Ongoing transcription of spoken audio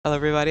Hello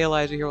everybody,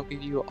 Elijah here,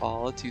 welcoming you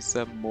all to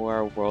some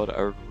more World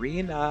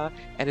Arena,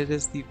 and it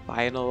is the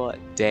final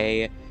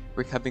day.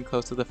 We're coming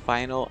close to the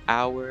final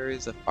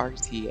hours of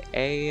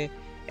RTA,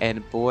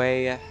 and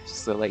boy,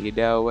 just to let you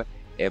know,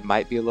 it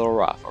might be a little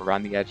rough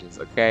around the edges,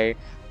 okay?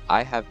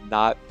 I have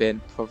not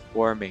been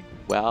performing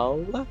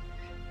well,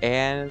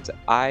 and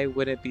I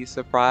wouldn't be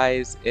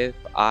surprised if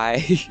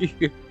I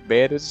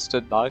managed to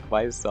knock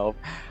myself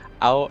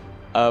out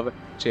of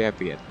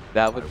champion.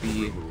 That would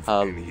be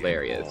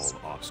hilarious.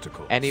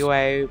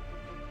 Anyway,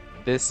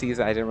 this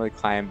season I didn't really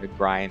climb the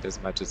grind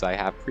as much as I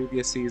have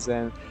previous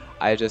season.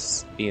 I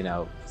just,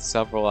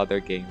 several other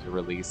games were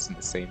released in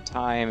the same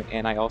time,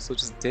 and I also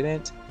just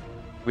didn't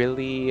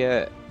really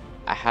I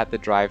had the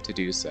drive to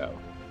do so.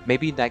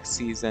 Maybe next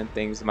season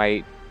things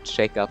might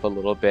shake up a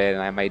little bit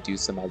and I might do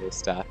some other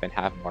stuff and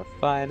have more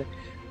fun,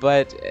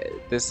 but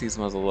this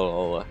season was a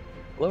little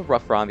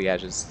rough around the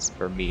edges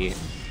for me.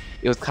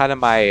 It was kind of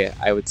my,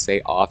 I would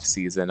say, off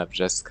season of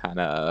just kind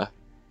of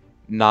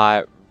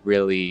not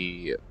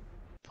really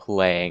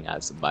playing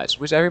as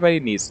much, which everybody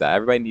needs that.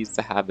 Everybody needs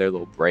to have their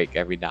little break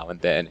every now and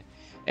then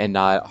and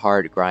not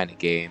hard grind a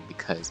game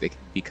because it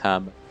can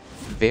become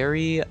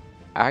very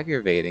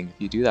aggravating if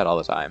you do that all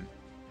the time.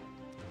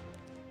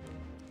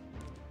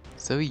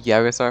 So yeah,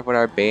 we're gonna start with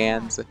our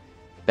bands,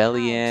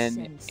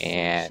 Bellion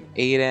and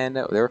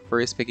Aiden. They're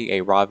first picking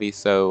a Ravi,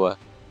 so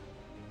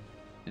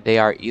they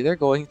are either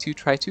going to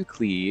try to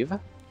cleave.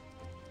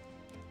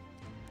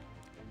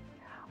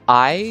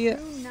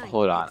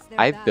 Hold on,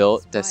 I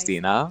built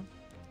Destina.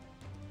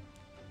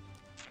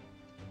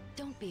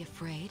 Don't be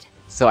afraid.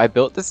 So I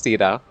built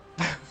Destina.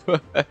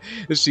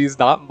 She's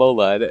not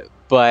Molud,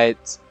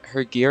 but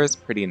her gear is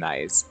pretty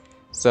nice.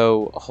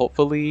 So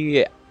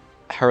hopefully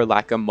her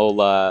lack of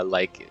Mola,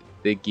 like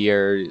the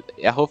gear,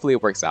 hopefully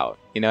it works out.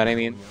 You know what I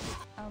mean?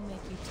 I'll make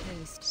you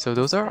taste. So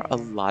those are a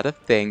lot of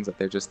things that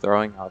they're just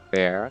throwing out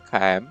there.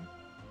 Okay.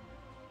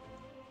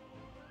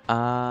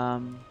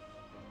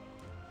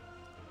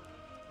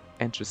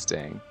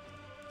 Interesting.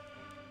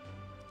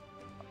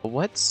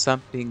 What's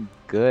something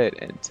good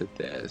into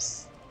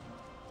this?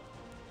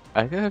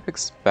 I could have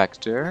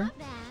Expector.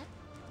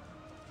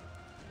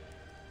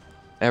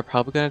 They're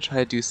probably gonna try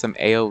to do some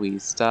AoE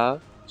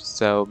stuff,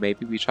 so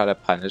maybe we try to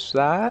punish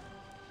that.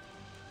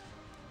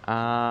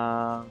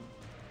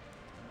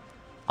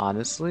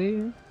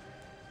 Honestly,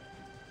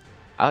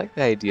 I like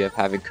the idea of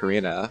having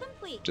Karina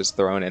just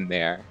thrown in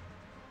there.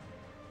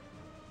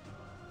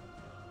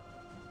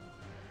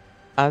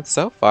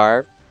 So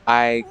far,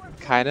 I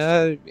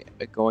kinda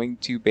going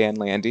to ban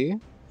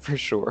Landy, for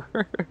sure.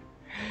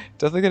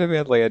 Definitely gonna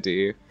ban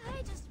Landy.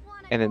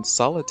 And then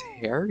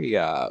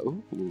Solitaria,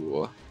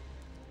 ooh.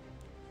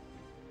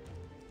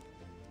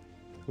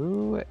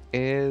 Who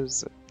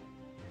is...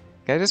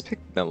 Can I just pick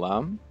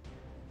Milam?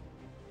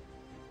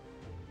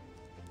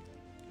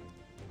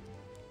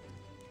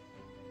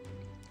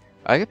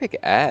 I could pick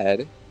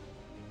Ed.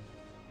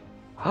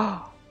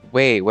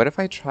 Wait, what if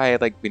I try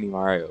like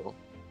Benimaru?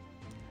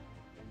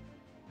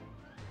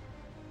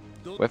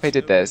 What if I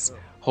did this?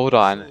 Hold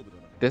on.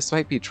 This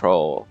might be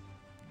troll,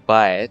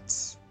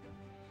 but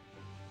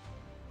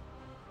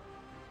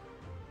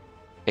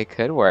it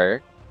could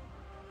work.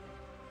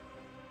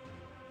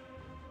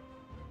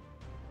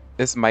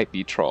 This might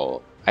be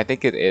troll. I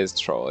think it is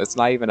troll. It's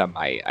not even a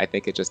might. I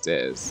think it just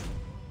is.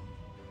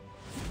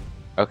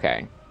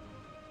 Okay.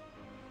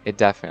 It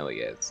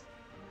definitely is.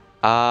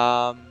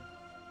 I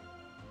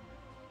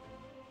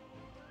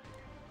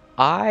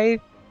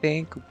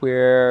think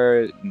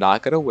we're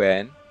not gonna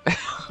win.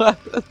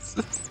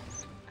 If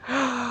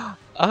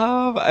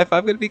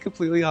I'm gonna be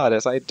completely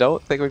honest, I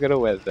don't think we're gonna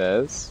win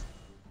this.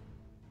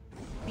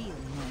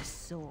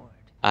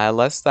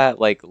 Unless that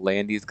like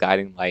Landy's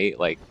guiding light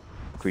like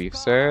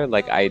griefs her,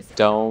 like I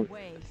don't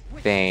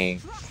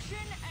think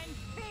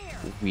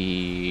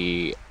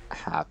we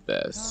have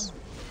this.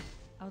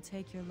 I'll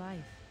take your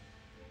life.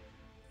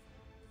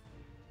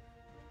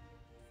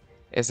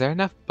 Is there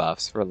enough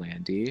buffs for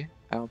Landy?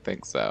 I don't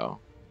think so.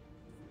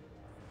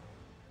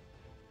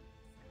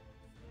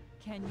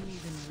 Can you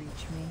even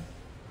reach me?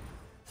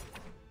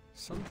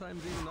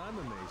 Sometimes even I'm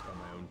amazed by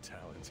my own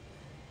talent.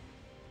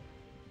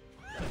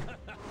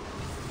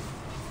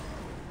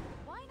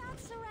 Why not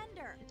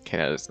surrender? Okay,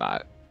 no, it's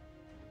not.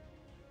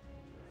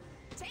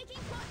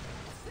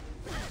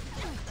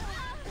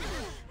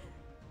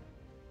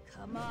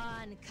 Come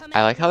on, come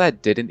I like how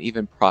that didn't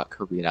even proc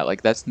Karina.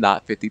 Like, that's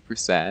not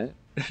 50%.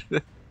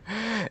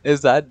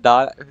 Is that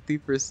not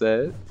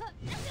 50%?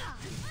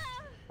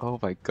 Oh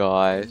my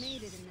gosh.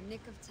 Made it in the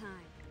nick of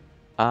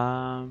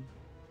time.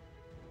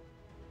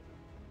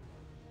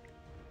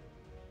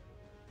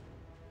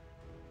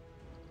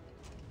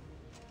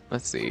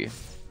 Let's see.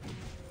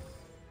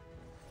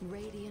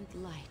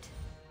 Radiant light.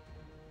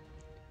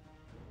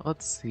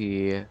 Let's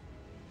see. I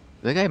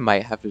think I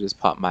might have to just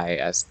pop my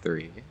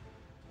S3.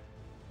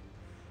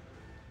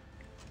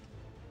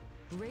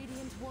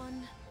 Radiant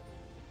one.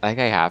 I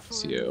think I have For a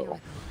to.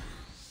 miracle.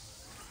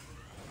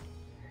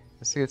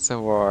 Let's get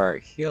some more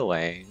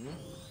healing.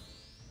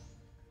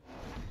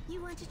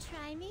 You want to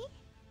try me?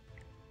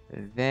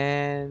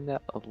 Then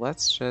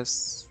let's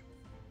just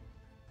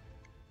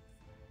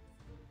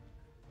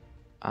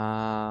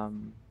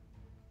can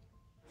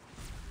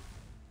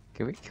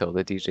we kill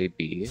the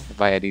DJB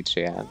by any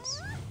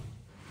chance?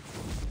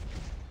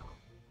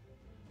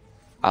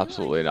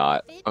 Absolutely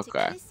not.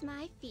 Okay. Kiss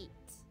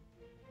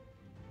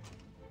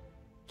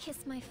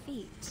my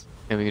feet.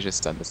 And we can just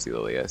stun the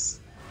Celius.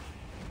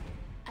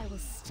 I will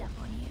step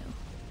on you.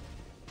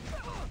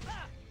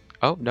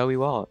 Oh, no, we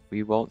won't.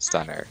 We won't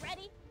stun her.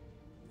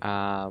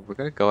 We're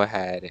gonna go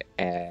ahead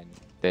and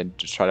then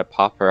just try to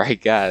pop her, I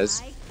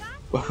guess.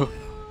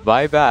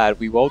 My bad,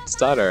 we won't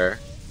stun her.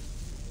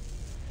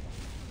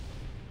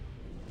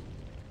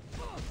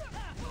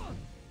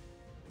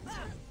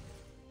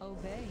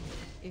 Obey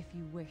if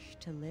you wish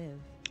to live.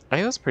 I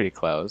think it was pretty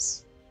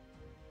close.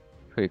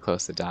 Pretty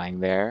close to dying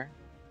there.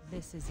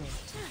 This is it.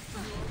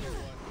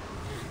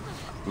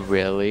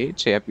 Really?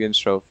 Champions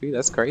Trophy?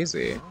 That's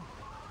crazy.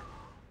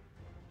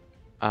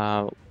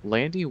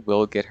 Landy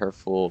will get her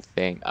full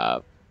thing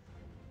up.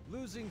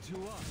 Losing to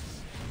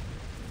us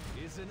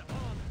is an honor.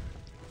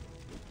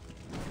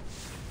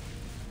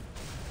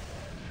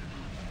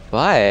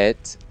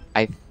 But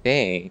I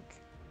think,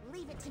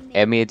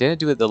 I mean, it didn't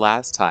do it the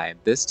last time.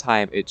 This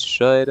time it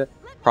should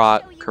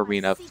proc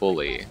Karina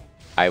fully.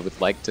 I would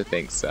like to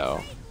think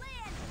so.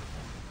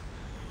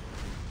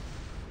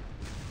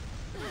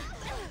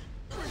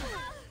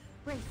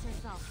 Brace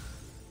yourself.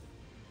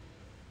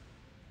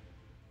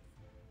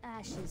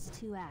 Ashes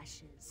to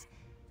ashes,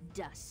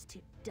 dust to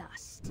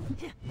dust.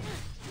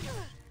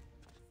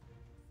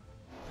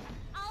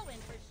 I'll win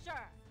for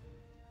sure.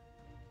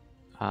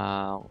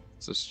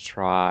 Let's just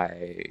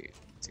try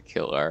to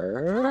kill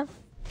her.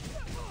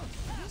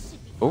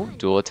 Oh,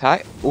 dual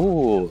attack.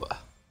 Ooh.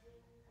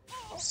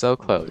 So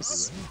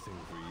close.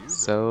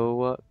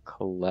 So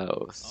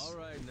close. All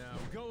right, now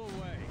go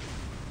away.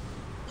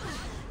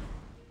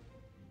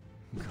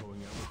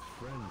 Going out with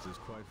friends is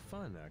quite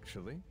fun,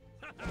 actually.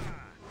 I'm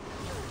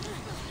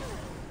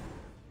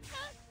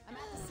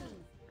at the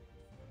scene.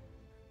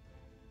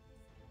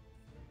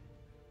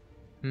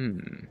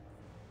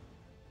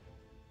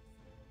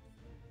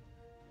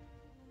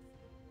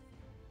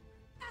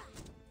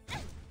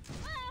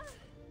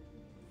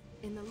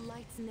 In the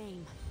light's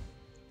name.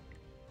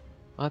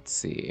 Let's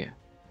see.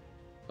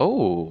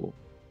 Oh.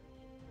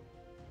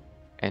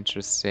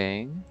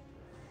 Interesting.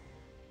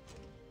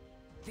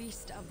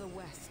 Beast of the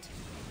West.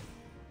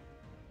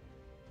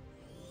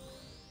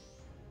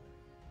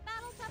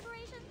 Battle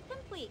separation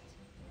complete.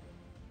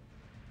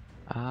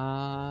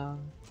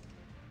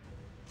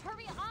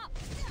 Hurry up.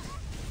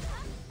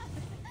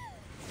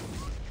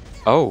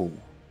 Oh.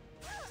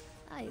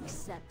 I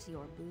accept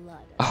your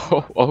blood.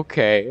 Oh,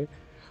 okay.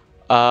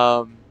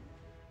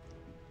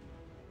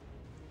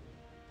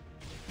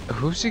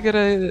 Who's she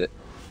gonna...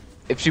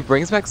 If she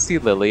brings back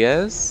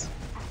Celilius...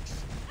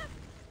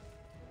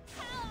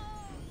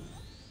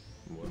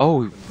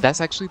 Oh, that's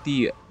actually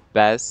the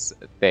best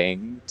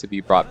thing to be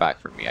brought back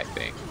for me, I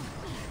think.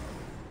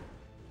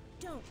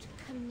 Don't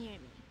come near me.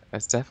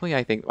 That's definitely,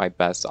 I think, my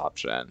best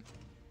option.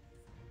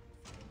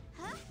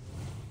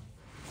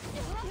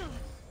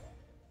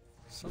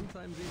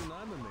 Sometimes even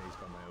I'm amazed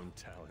by my own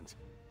talent.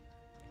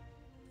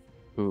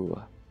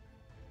 Ooh.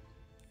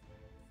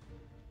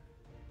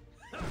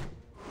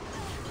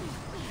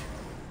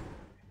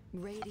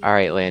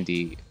 Alright,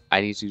 Landy.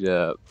 I need you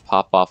to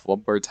pop off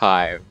one more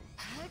time.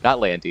 Not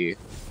Landy.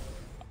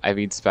 I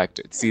mean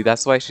Spectre. See,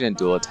 that's why she didn't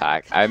dual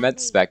attack. I meant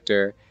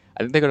Spectre. I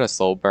think they're gonna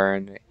soul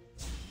burn.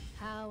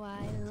 How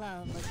I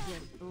love a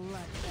good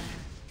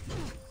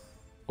bloodbath.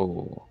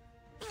 Ooh.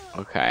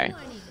 Okay.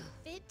 Aren't even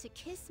fit to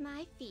kiss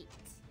my feet.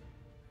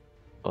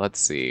 Let's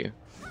see.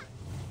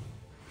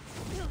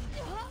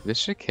 This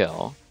should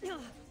kill.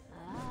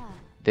 Ah,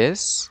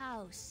 This?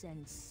 how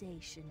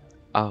sensational.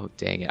 Oh,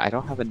 dang it. I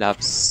don't have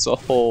enough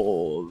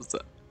souls.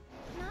 Not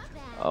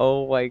bad.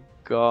 Oh my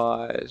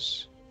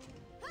gosh.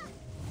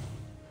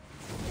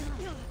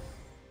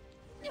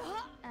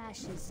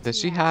 Ashes Does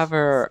to she have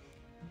her?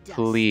 ashes, dust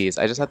Please.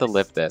 to I just have to dust.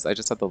 lift this. I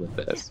just have to lift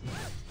this.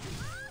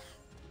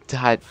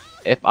 Dad,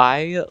 if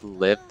I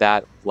lived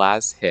that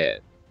last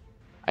hit,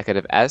 I could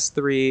have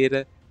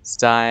S3'd,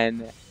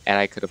 stun, and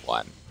I could have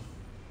won.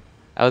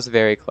 That was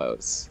very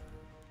close.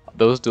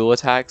 Those dual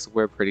attacks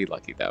were pretty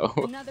lucky though.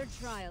 Another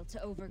trial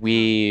to overcome.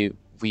 We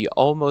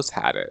almost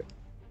had it.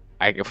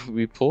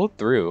 We pulled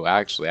through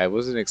actually. I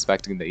wasn't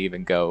expecting to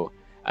even go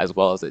as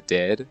well as it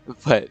did,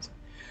 but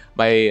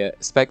my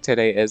spec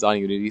today is on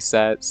Unity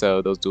set,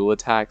 so those dual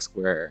attacks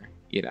were,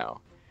 you know,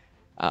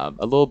 a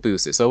little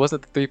boosted. So it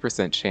wasn't the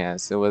 3%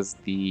 chance. It was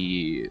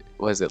the,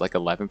 was it like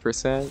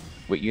 11%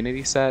 with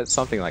Unity set?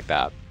 Something like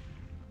that.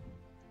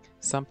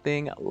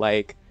 Something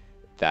like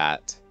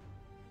that.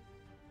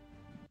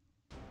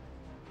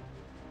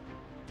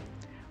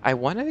 I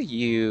want to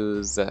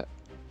use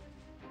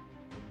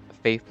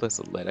Faithless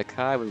Litica.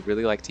 I would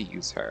really like to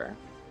use her.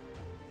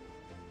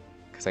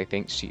 Because I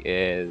think she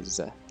is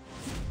a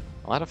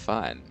lot of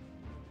fun.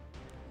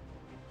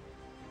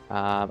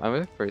 I'm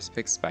going to first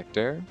pick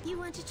Spectre. You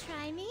want to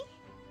try me?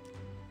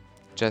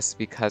 just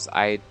because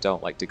I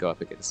don't like to go up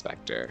against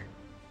Spectre.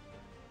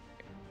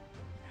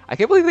 I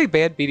can't believe they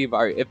banned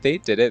Benimaru. If they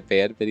didn't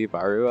ban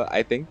Benimaru,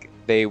 I think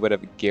they would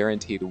have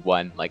guaranteed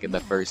one like in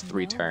the first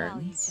 3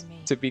 turns,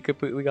 to be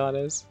completely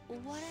honest.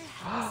 What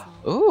a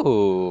hassle.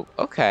 Ooh,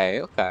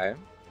 okay, okay.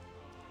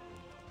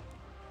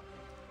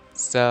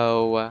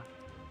 So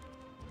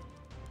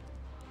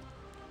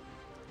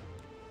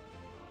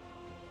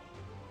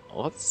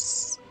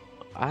let's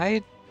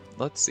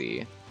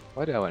see.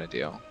 What do I want to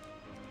do?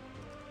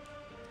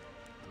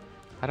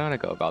 How do I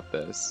want to go about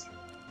this?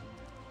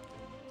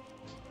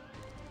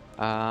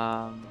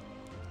 I'm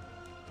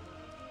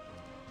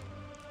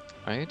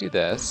gonna do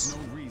this,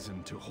 There's no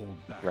reason to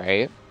hold back.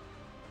 right?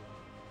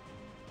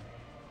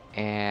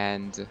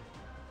 And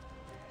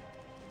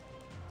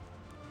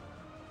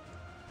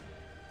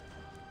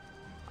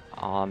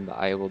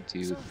I will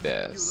do So you learn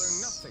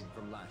this. nothing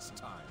from last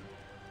time.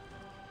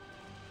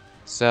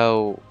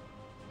 So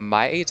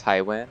my A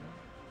Tywin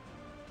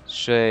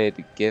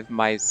should give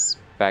my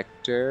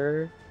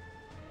Spectre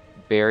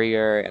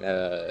barrier and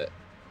a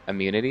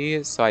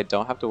immunity, so I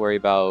don't have to worry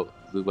about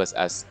Lua's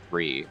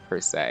S3 per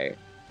se.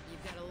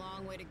 You've got a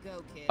long way to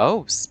go, kid.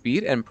 Oh,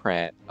 speed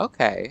imprint.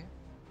 Okay.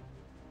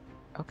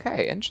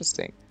 Okay,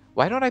 interesting.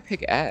 Why don't I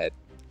pick Ed?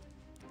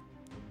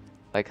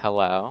 Like,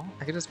 hello?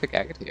 I could just pick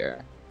Ed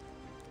here.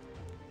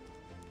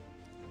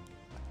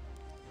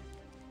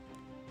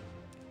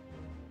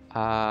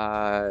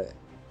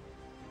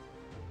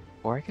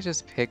 Or I could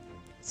just pick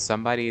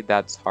somebody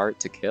that's hard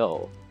to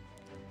kill.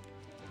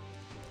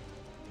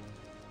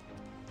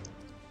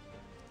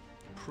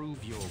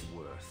 Prove your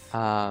worth.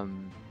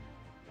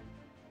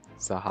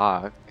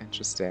 Zahak,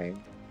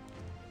 interesting.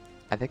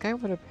 I think I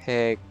want to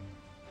pick...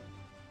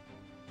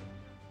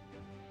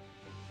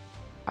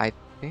 I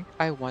think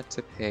I want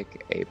to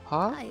pick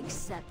Apoc, I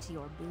accept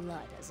your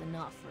blood as an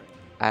offering.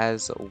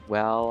 as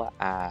well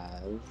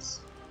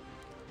as...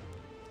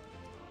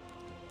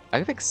 I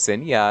could pick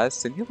Sinya.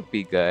 Sinya would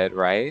be good,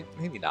 right?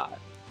 Maybe not.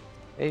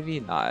 Maybe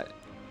not.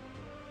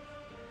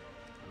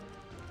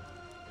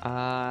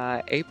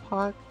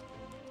 Apoc?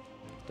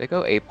 Did I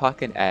go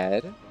Apoc and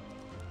Ed?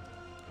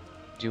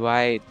 Do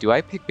I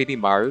pick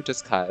Benimaru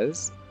just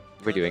cause?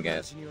 We're doing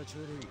it.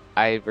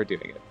 We're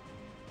doing it.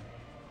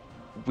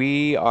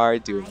 We are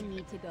doing I it.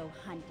 need to go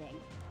hunting.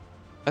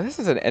 Oh, this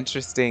is an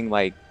interesting,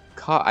 like,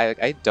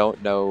 I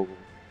don't know.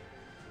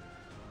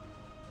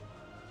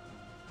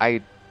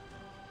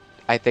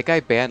 I think I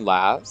banned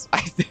Labs.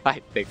 I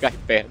think I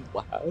banned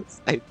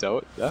Labs. I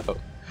don't know.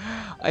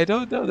 I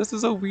don't know. This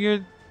is a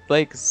weird,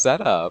 like,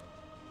 setup.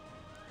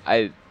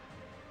 I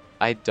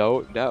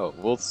don't know.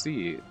 We'll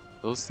see.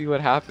 We'll see what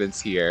happens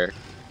here.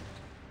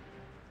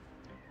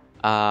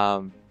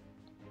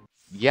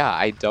 Yeah,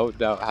 I don't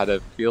know how to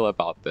feel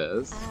about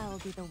this. I'll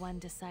be the one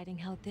deciding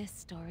how this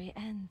story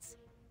ends.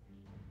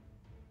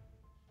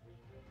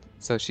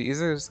 So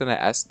she's either just gonna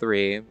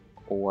S3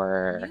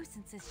 or...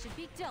 Nuisances should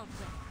be dealt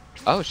with.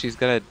 Oh, she's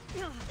gonna...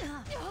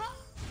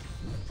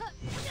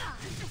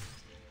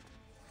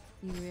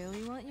 You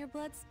really want your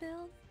blood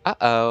spilled?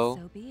 Uh-oh.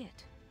 So be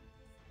it.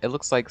 It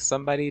looks like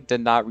somebody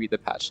did not read the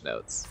patch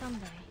notes.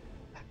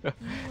 Someday.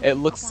 It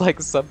looks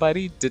like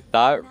somebody did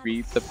not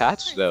read the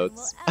patch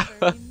notes.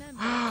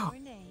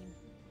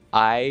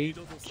 I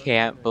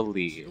can't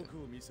believe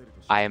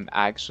I am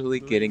actually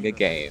getting a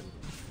game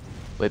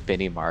with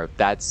Benimaru.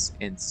 That's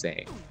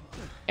insane.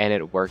 And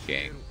it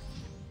working.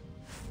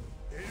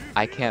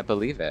 I can't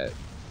believe it.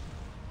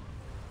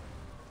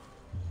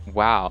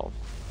 Wow.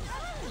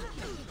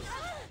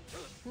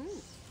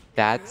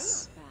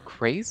 That's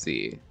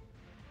crazy.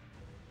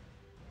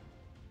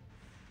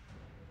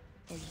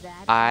 Is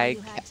that I all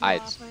you had to ca- I-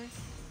 offer?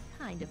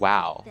 Kind of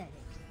Wow. pathetic,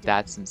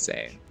 That's don't you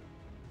insane.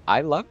 I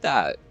love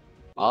that.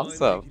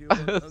 Awesome.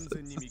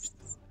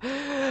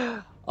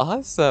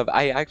 Awesome.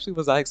 I actually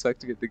was not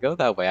expecting it to go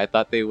that way. I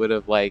thought they would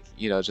have, like,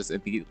 you know, just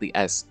immediately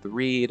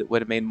S3'd.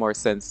 Would have made more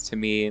sense to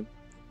me.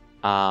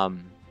 Yeah,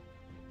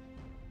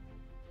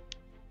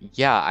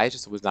 I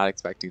just was not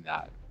expecting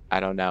that. I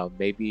don't know.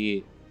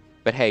 Maybe...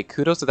 But hey,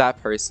 kudos to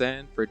that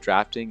person for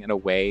drafting in a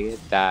way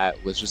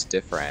that was just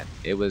different.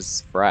 It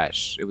was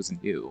fresh. It was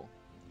new.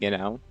 You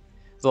know?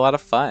 It was a lot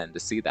of fun to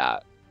see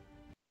that.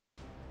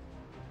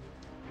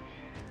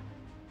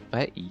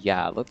 But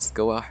yeah, let's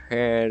go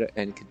ahead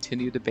and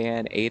continue to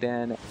ban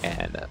Aiden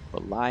and the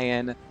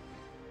Lion.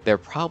 They're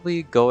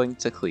probably going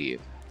to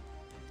cleave.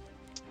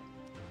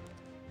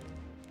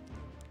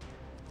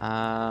 So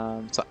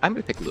I'm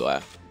gonna pick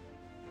Lua.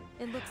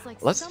 It looks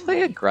like Let's play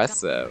somebody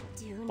aggressive.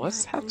 Do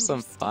Let's not have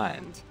some fun.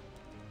 understand.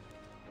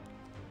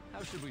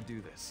 How should we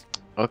do this?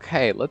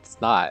 Okay, let's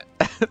not.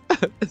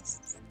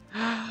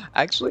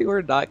 Actually,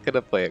 we're not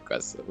gonna play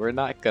aggressive. We're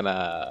not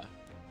gonna...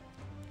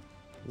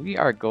 We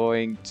are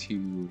going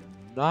to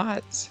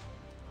not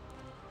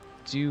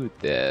do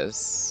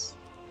this.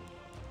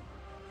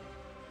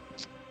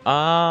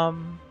 We're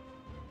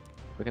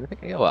gonna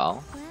pick AOL.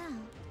 Well,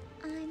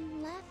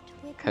 I'm left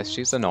with Because no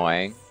she's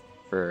annoying choice.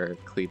 for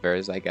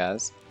cleavers, I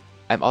guess.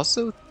 I'm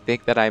also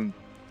think that I'm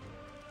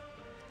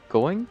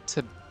going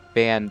to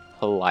ban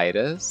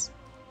Politis.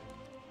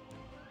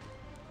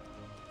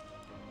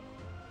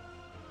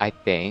 I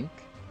think.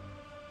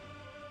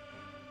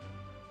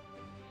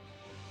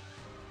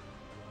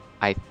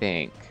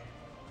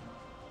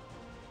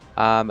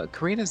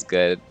 Karina's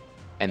good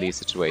in these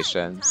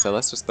situations, so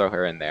let's just throw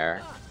her in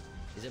there.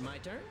 Is it my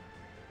turn?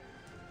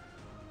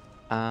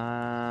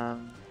 I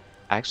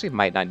actually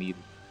might not need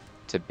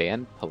to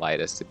ban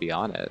Politis, to be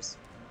honest.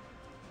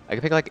 I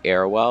could pick like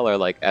Airwell or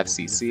like I will be the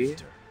FCC.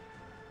 victor.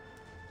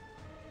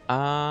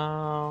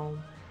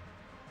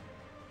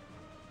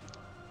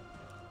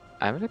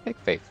 I'm gonna pick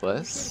Are you here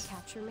Faithless, to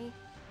capture me?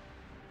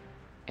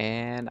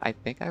 and I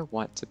think I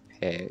want to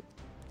pick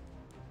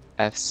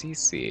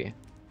FCC,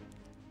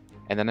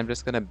 and then I'm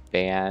just gonna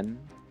ban.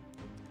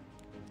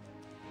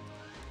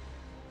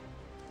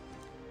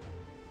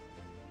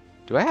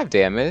 Do I have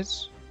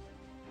damage?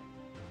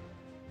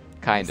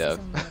 Kind This of.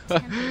 is only a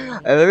temporary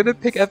And I'm gonna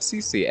pick bonus.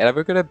 FCC, and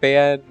I'm gonna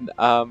ban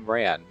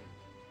Ran.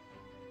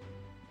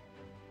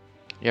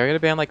 Yeah, we're gonna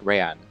ban like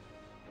Ran.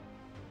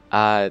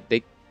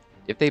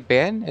 If they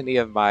ban any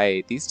of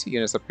these two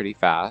units are pretty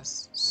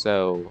fast,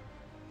 so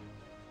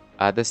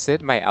the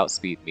Sid might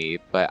outspeed me,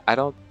 but I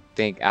don't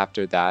think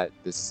after that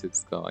the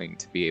Sid's going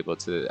to be able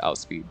to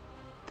outspeed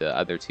the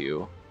other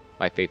two,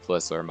 my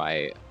Faithless or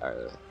my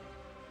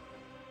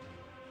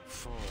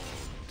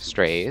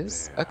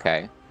Strays.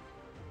 Okay.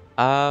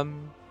 I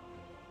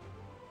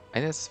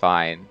think it's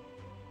fine.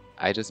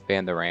 I just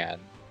banned the Ran.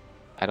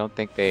 I don't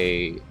think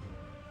they.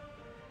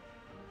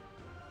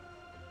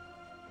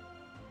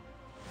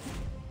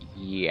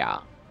 Yeah.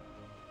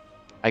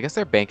 I guess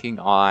they're banking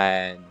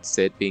on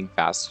Sid being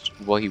fast.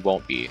 Well, he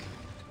won't be.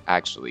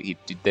 Actually,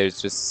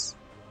 there's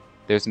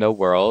no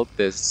world.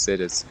 This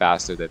Sid is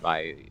faster than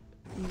my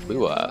Really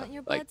Lua. want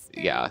your Like, blood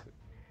spilled? yeah,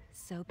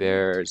 So be it.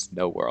 there's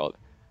no world.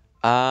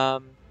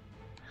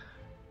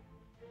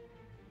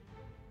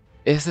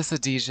 Is this a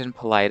Dejin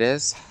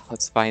Politis?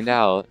 Let's find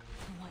out.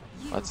 I want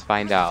you Let's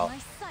find out of out.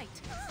 my sight.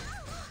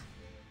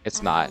 It's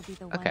I not. will be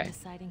the one Okay.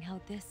 deciding how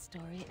this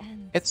story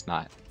ends. It's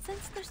not.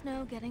 Since there's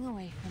no getting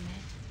away from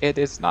it, It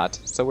is not.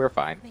 So we're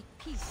fine. make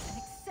peace and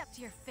accept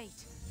your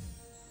fate.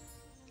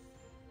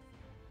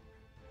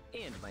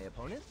 And my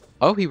opponent?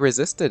 Oh, he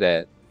resisted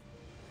it.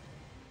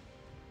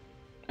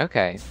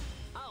 Okay.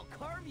 I'll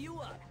carve you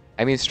up.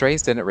 I mean,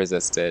 Strays didn't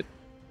resist it.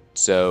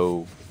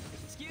 So,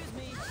 Excuse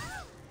me.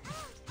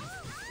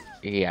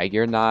 yeah,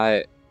 you're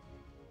not.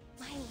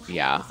 My life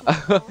Yeah.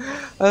 is over.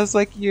 I was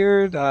like,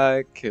 you're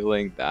not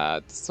killing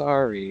that.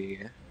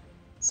 Sorry.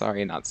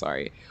 Sorry, not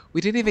sorry.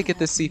 We didn't even I get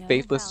to have see no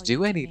Faithless value do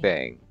to me.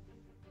 anything.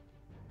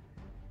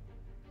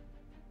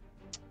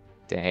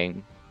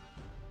 Dang.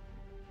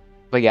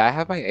 But yeah, I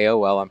have my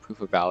AOL on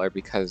Proof of Valor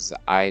because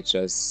I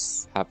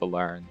just have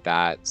learned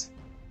that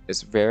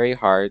it's very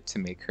hard to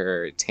make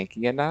her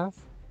tanky enough,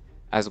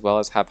 as well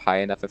as have high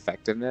enough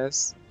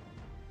effectiveness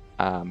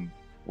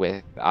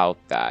without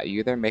that. You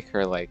either make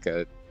her like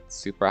a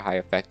super high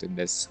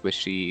effectiveness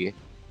squishy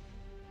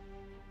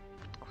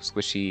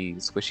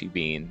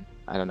bean.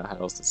 I don't know how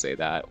else to say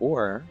that.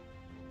 Or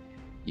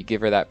you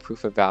give her that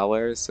Proof of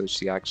Valor so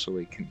she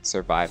actually can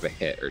survive a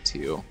hit or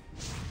two.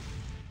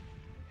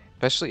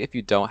 Especially if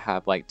you don't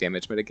have like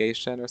damage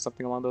mitigation or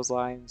something along those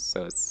lines.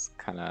 So it's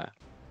kind of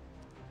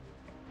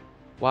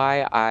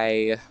why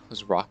I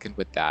was rocking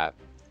with that.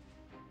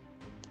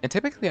 And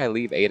typically I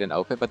leave Aiden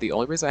open, but the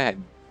only reason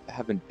I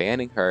have been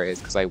banning her is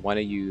because I want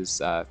to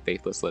use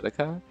Faithless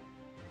Lidica,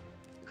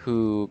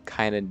 who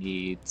kind of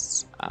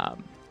needs...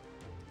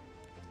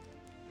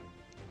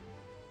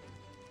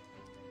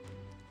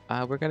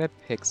 we're going to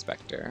pick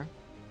Spectre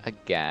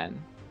again.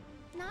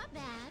 Not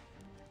bad.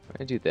 We're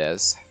going to do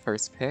this.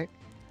 First pick.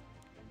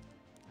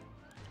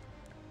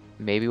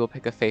 Maybe we'll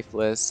pick a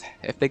Faithless.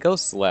 If they go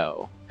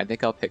slow, I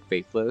think I'll pick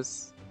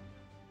Faithless.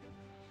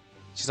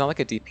 She's not like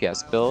a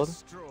DPS I'll build.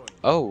 destroy you.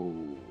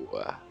 Oh.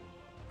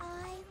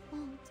 I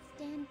won't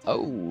stand down.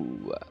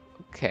 Oh.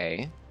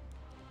 Okay.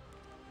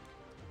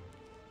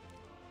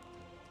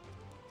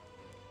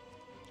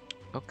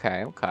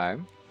 Okay, okay.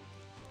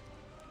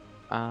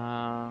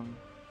 I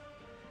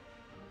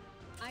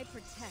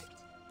protect.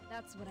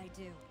 That's what I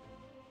do.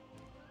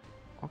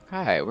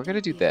 Okay, we're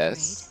gonna do Be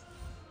this.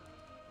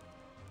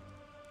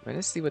 We're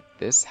gonna see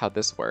how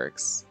this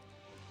works.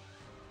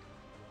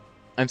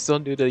 I'm still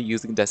new to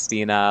using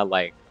Destina,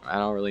 like I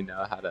don't really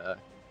know how to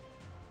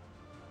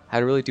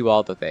really do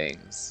all the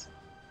things.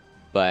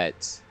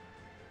 But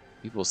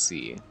we will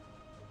see.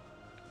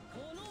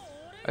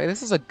 Okay,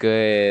 this is a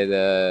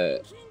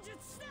good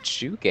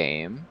Shu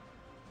game.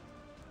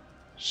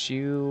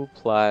 Shu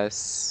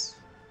plus...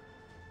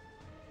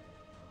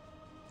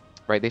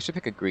 Right, they should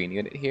pick a green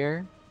unit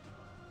here.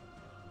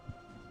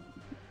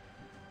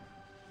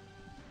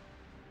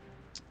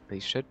 They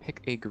should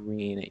pick a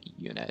green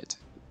unit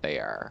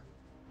there.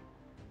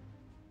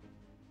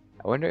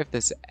 I wonder if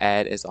this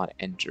Ed is on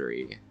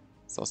injury.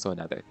 It's also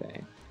another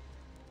thing.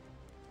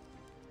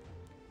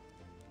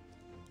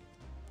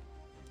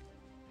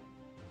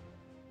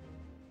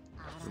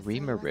 I feel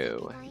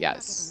Rimuru. like I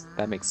Yes, can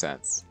that makes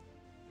sense.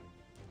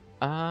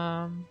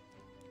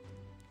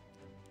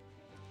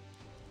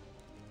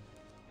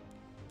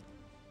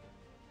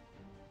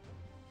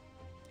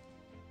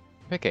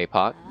 Pick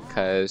Apoc,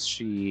 because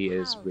she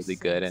is really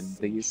good in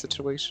these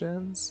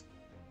situations.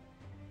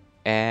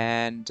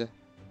 And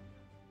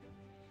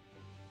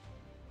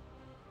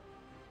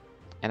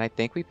I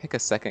think we pick a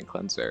second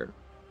cleanser.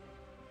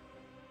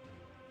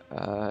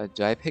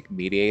 Do I pick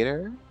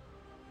Mediator?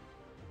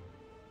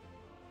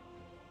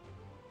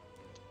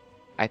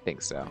 I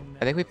think so.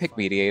 I think we pick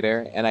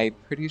Mediator, and I'm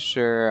pretty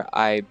sure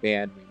I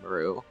ban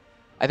Rimuru.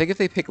 I think if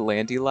they pick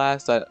Landy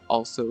last, that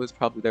also is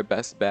probably their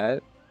best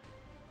bet,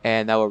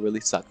 and that will really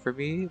suck for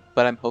me,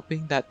 but I'm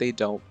hoping that they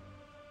don't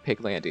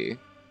pick Landy.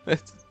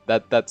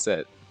 That's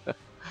it.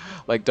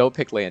 Like, don't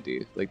pick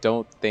Landy. Like,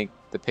 don't think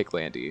to pick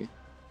Landy.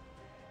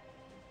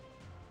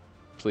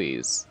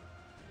 Please.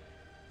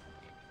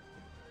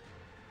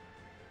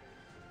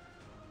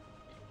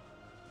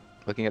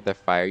 Looking at their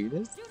fire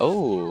units?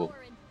 Oh!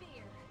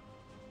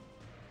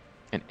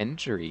 An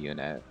injury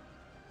unit.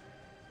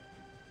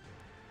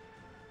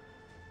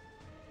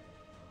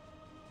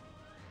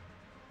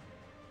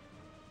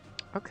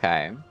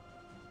 Okay.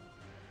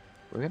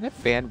 We're gonna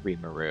ban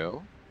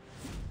Rimuru.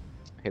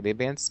 Okay, they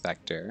banned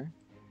Spectre.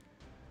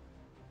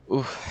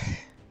 Oof.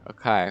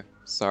 Okay.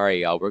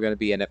 Sorry, y'all. We're gonna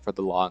be in it for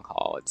the long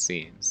haul, it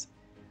seems.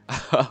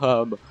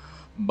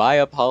 My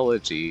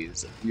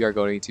apologies. We are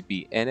going to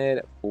be in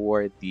it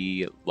for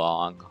the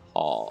long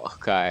haul,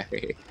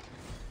 okay?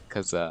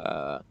 Because,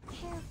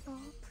 Careful,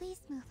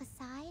 please move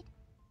aside.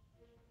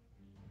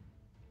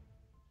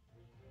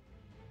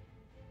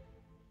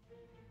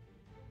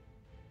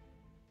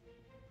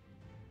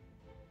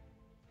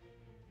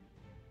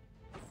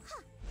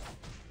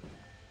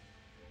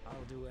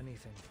 I'll do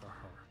anything for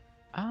her.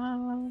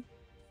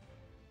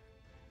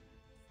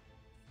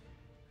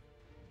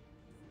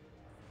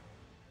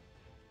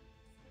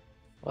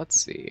 Let's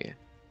see.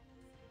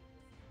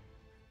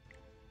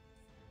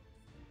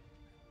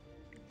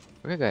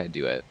 We're gonna go ahead and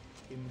do it.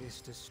 In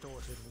this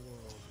distorted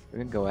world, We're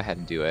gonna go ahead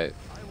and do it.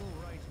 I will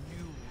write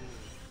new rules.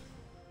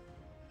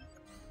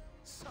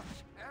 Such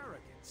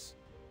arrogance.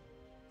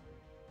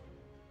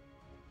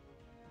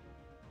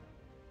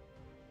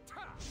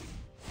 Ta!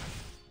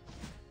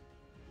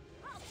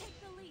 I'll take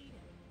the lead.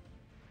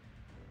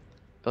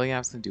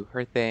 William's gonna do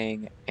her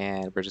thing,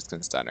 and we're just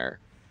gonna stun her.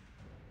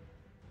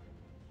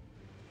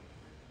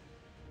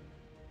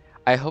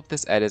 I hope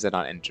this Ed isn't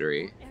on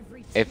injury.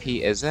 If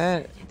he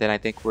isn't, then I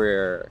think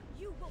we're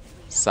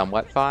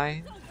somewhat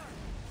fine.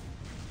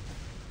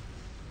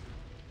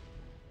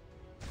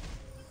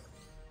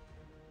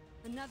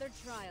 Another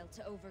trial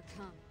to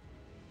overcome.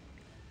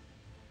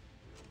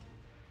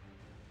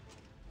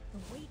 The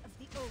weight of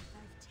the oath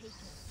I've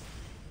taken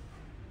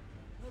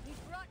will be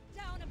brought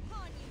down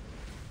upon you.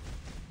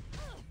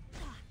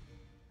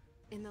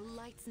 In the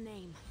light's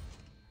name.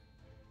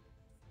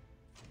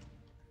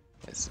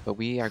 Yes, but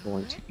we are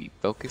going to be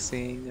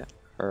focusing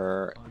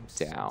her I'm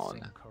down.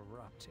 sensing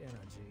corrupt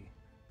energy.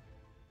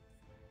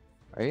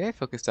 Are you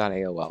focused on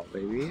AOL,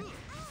 baby?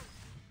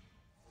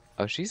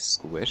 Oh, she's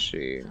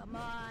squishy. Come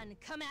on,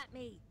 come at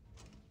me.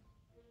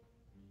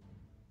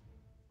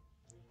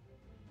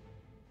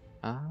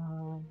 Yeah,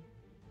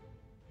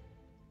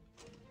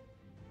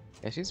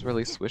 she's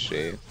really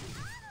swishy.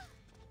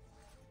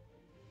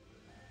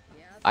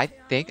 I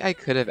think I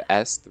could have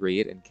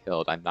S3'd and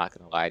killed, I'm not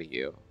gonna lie to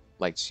you.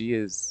 Like, she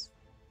is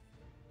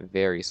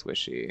very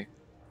swishy.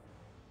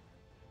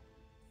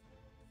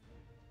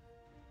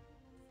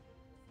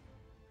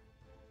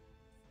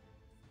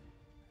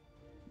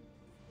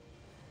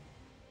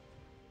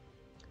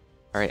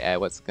 Alright, Ed,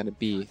 what's it gonna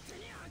be?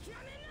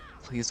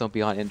 Please don't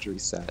be on injury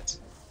set.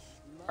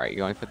 Alright, you're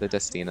going for the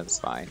Destina, that's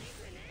fine.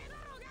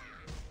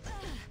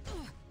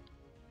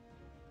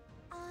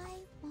 I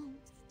won't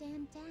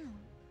stand down.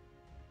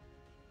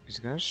 She's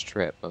gonna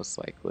strip, most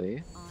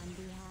likely. On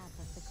behalf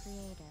of the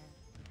Creator,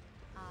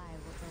 I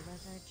will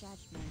deliver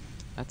judgment.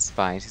 That's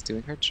fine, she's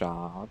doing her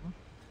job.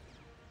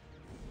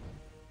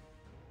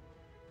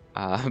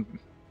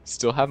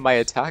 Still have my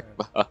attack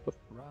buff.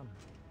 Run.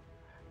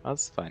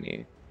 That's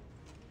funny.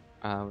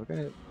 We're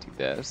gonna do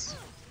this.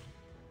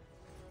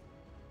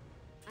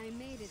 I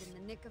made it in the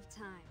nick of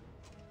time.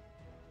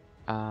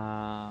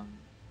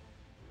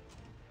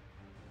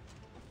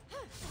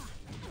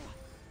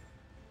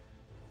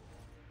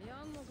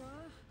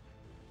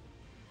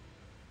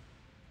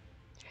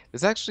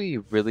 There's actually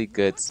really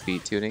good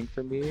speed tuning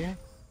for me,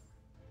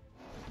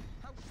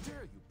 How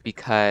dare you pick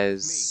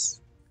because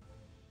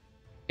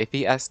if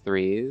he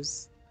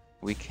S3s,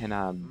 we can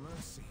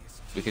mercy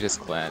is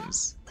just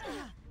cleanse.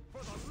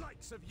 for the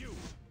likes of you.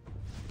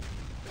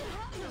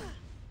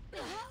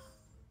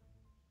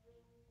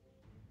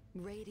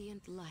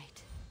 Radiant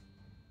light.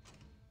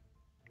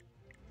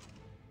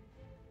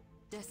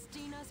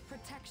 Destina's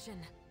protection.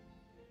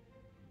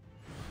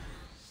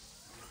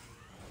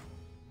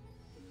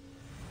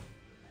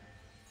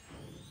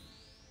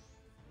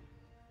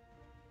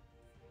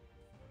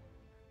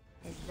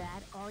 Is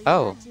that all you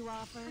Oh. had to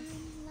offer?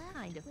 I'm left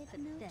Kind of with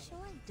no pathetic, choice.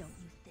 don't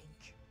you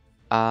think?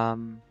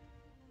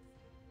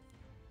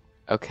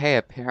 Okay,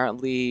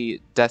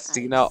 apparently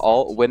Destina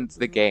ult wins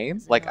the game.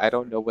 Like, I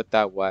don't know what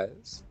that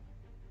was.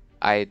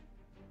 I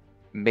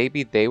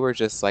maybe they were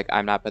just like,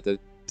 I'm not about to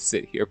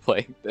sit here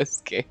playing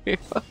this game.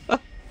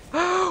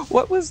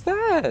 What was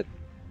that?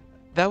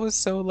 That was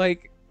so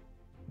like,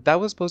 that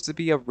was supposed to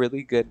be a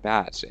really good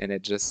match, and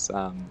it just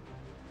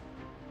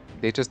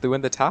they just threw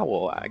in the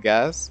towel, I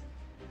guess.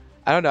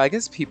 I don't know, I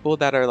guess people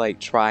that are like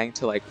trying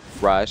to like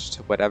rush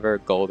to whatever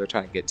goal they're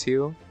trying to get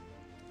to.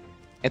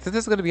 And since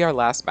this is gonna be our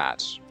last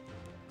match,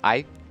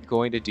 I'm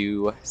going to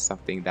do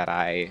something that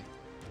I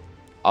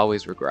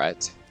always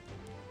regret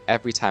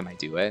every time I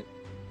do it.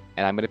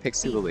 And I'm gonna pick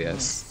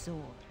Sililius.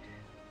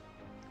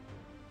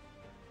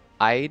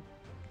 I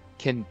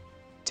can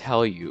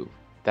tell you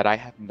that I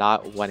have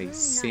not won a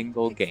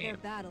single game.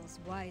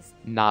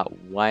 Not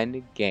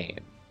one game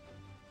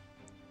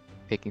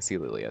picking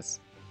Sililius.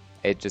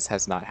 It just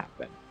has not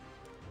happened.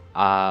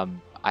 I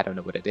don't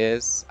know what it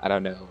is. I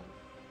don't know.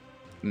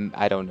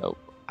 I don't know.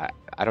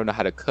 I don't know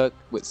how to cook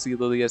with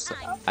Sililius.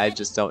 I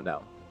just don't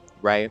know,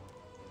 right?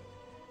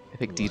 I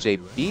pick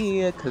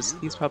DJB because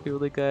he's probably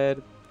really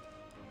good.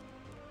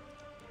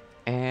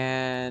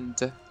 And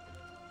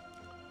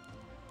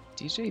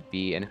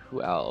DJB and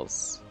who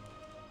else?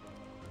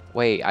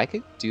 Wait, I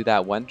could do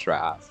that one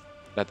draft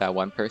that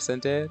one person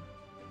did.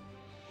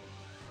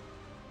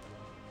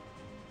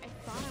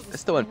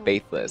 Let's do one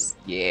Faithless.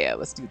 Yeah,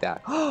 let's do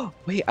that. Oh,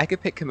 wait, I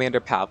could pick Commander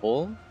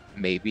Pavel.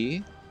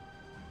 Maybe.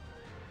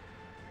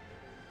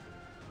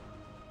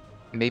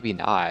 Maybe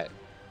not.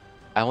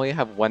 I only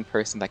have one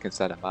person that can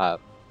set him up.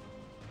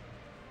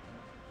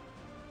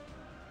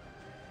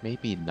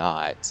 Maybe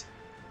not.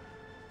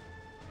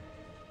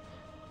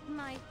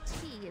 My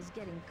tea is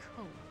getting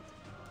cold.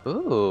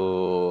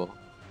 Ooh.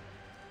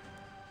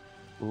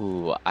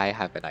 Ooh, I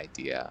have an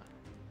idea.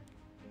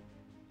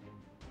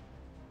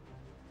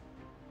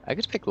 I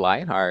could pick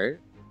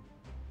Lionheart.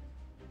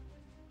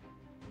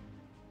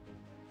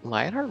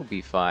 Lionheart would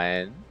be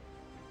fun.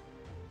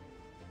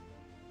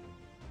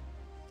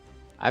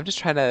 I'm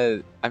trying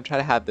to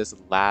have this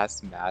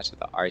last match of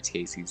the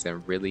RTA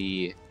season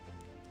really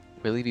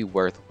be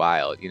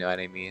worthwhile, you know what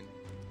I mean?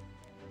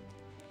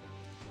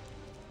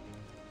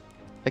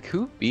 Like,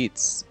 who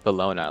beats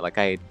Bellona? Like,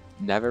 I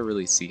never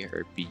really see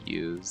her be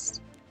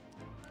used.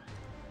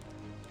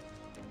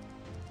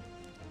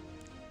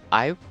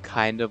 I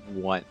kind of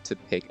want to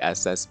pick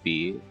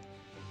SSB.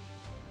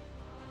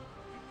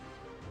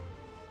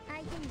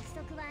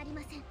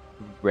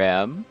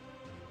 Rem.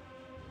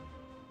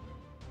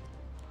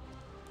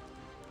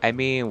 I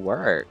mean,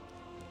 work.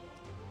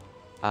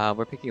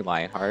 We're picking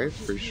Lionheart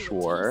for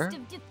sure.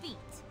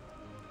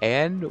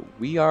 And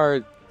we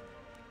are...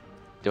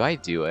 Do I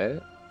do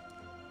it?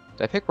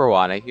 Did I pick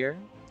Rowana here?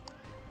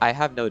 I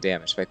have no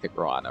damage if I pick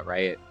Rowana,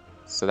 right?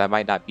 So that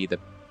might not be the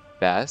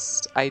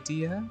best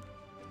idea.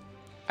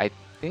 I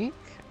think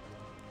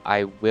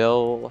I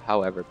will,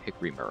 however, pick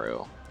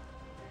Rimuru.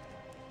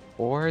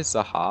 Or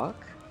Zahak?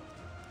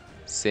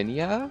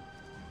 Sinya?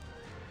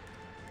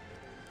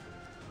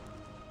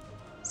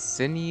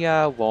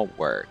 Sinya won't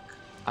work.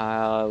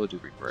 We'll do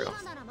Rimuru.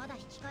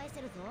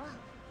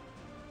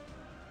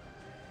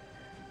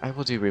 I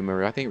will do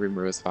Rimuru. I think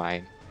Rimuru is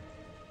fine.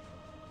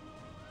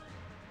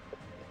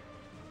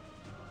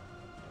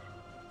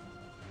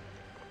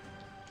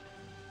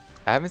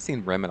 I haven't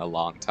seen Rem in a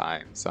long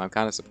time, so I'm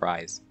kind of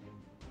surprised.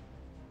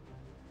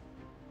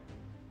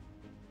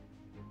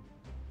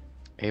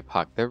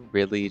 Apoc, they're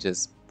really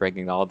just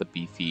bringing all the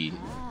beefy.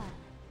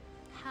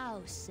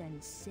 How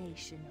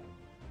sensational.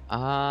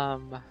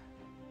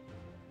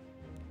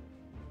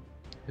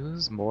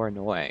 Who's more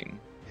annoying?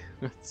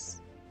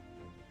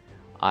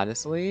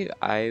 Honestly,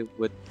 I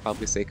would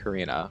probably say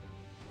Karina.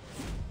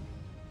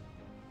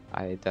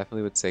 I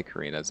definitely would say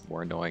Karina's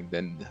more annoying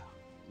than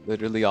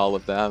literally all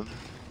of them.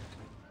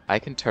 I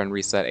can turn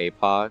reset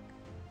APOC.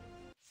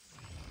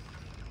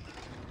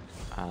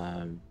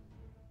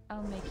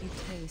 I'll make you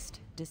taste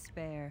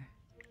despair.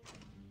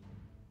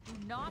 Do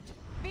not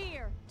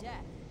fear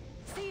death.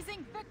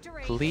 Seizing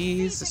victory.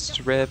 Please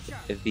strip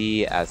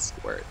the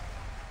escort.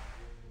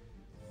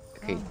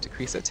 Okay,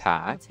 decrease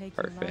attack.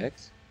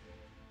 Perfect.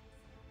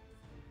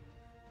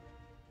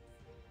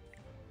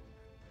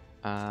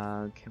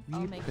 Can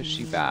we push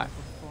you back?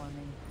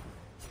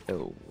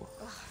 No.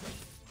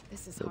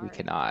 So we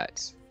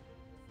cannot.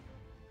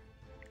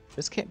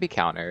 This can't be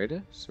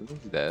countered, so we'll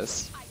do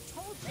this. I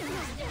told you to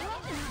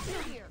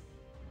stay here.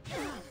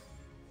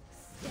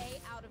 Stay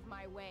out of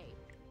my way.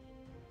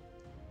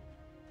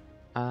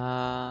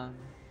 I'm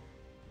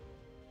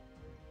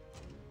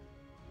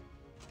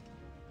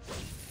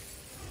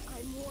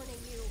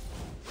warning you.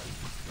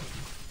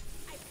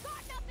 I've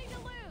got nothing to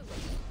lose.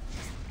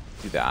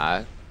 Do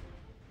that.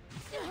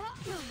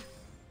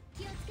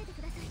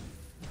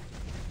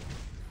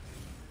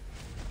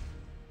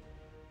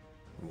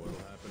 What'll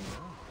happen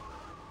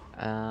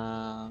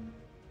now?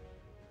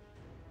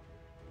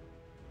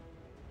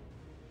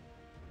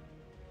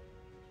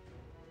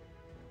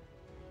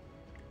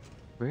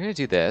 We're gonna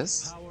do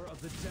this Power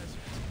of the desert.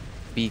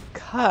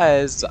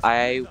 because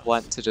I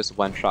want to just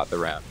one-shot the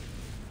Rem.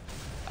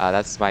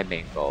 That's my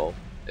main goal,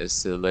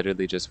 is to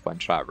literally just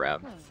one-shot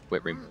Rem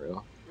with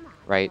Rimuru.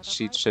 right?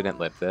 She shouldn't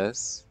live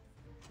this.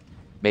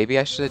 Maybe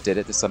I should have did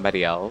it to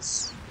somebody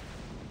else.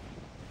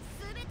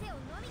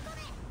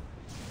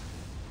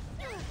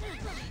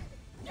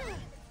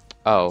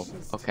 Oh,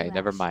 okay,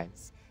 never mind.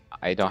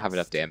 I don't have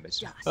enough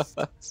damage.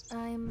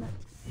 I'm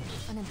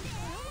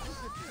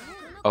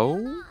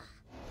Oh?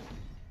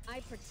 I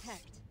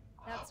protect.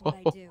 That's what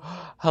I do.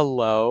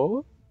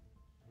 Hello?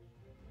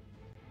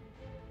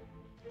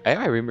 Hey,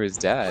 my rumor is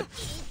dead.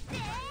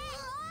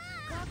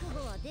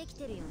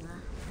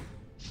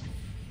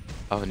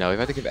 Oh no, we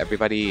have to give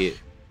everybody...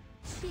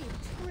 Cheap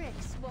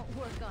tricks won't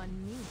work on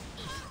me.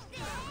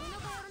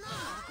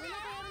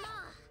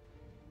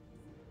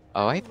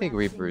 Oh, I think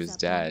Reaper is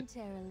dead.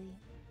 Momentarily.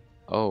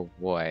 Oh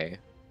boy.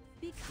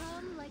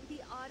 Become like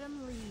the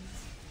autumn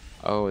leaves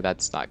Oh,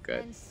 that's not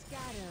good. and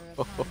scatter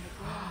upon the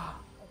ground.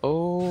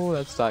 Oh,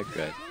 that's not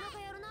good.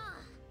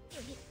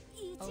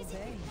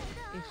 Obey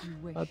if you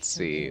wish Let's to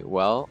see. live.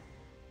 Well,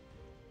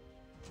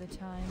 The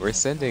time we're has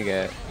sending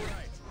it.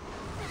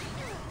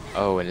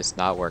 Oh, and it's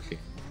not working.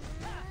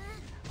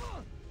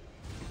 come.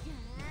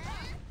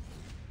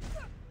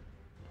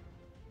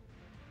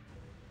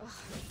 Ugh,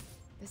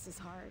 this is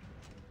hard.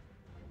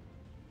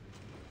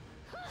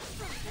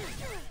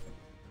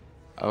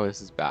 Oh,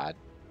 this is bad.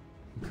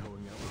 Going out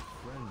with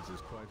friends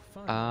is quite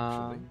fun,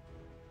 actually.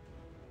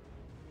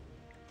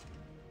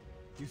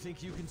 You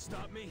think you can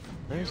stop me?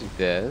 Where's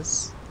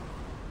this?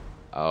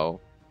 Oh,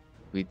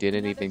 we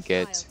didn't Another even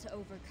get... trial to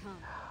overcome.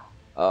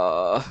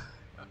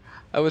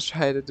 I was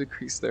trying to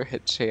decrease their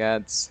hit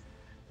chance.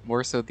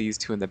 More so these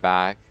two in the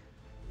back.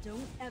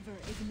 Don't ever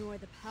ignore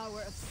the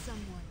power of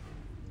someone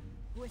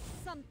with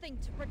something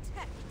to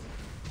protect.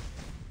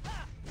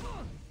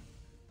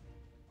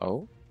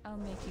 Oh? I'll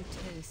make you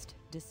taste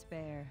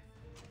despair.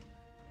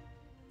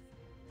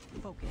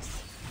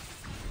 Focus.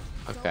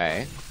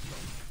 Okay.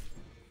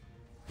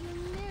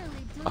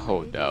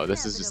 Oh no,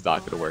 this is just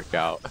not gonna work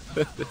out.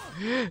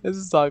 This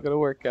is not gonna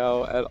work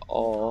out at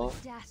all.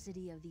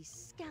 Audacity of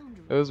these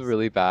scoundrels. It was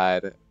really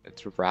bad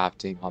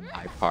drafting on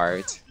my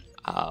part.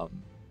 I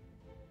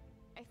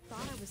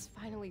thought I was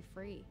finally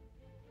free.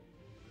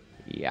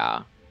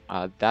 Yeah.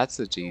 That's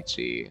a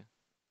GG.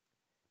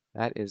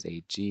 That is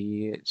a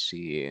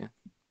GG.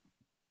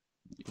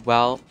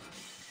 Well,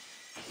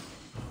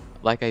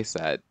 like I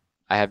said,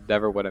 I have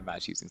never won a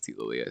match using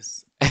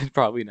Celilius, and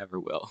probably never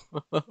will.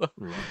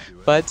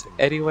 But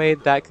anyway,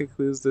 that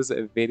concludes this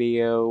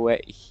video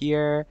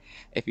here.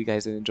 If you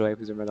guys did enjoy,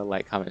 please remember to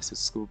like, comment,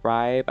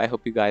 subscribe. I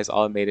hope you guys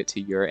all made it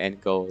to your end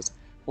goals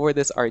for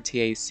this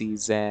RTA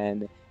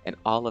season and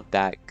all of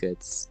that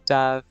good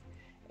stuff.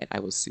 And I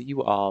will see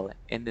you all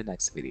in the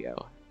next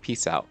video.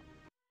 Peace out.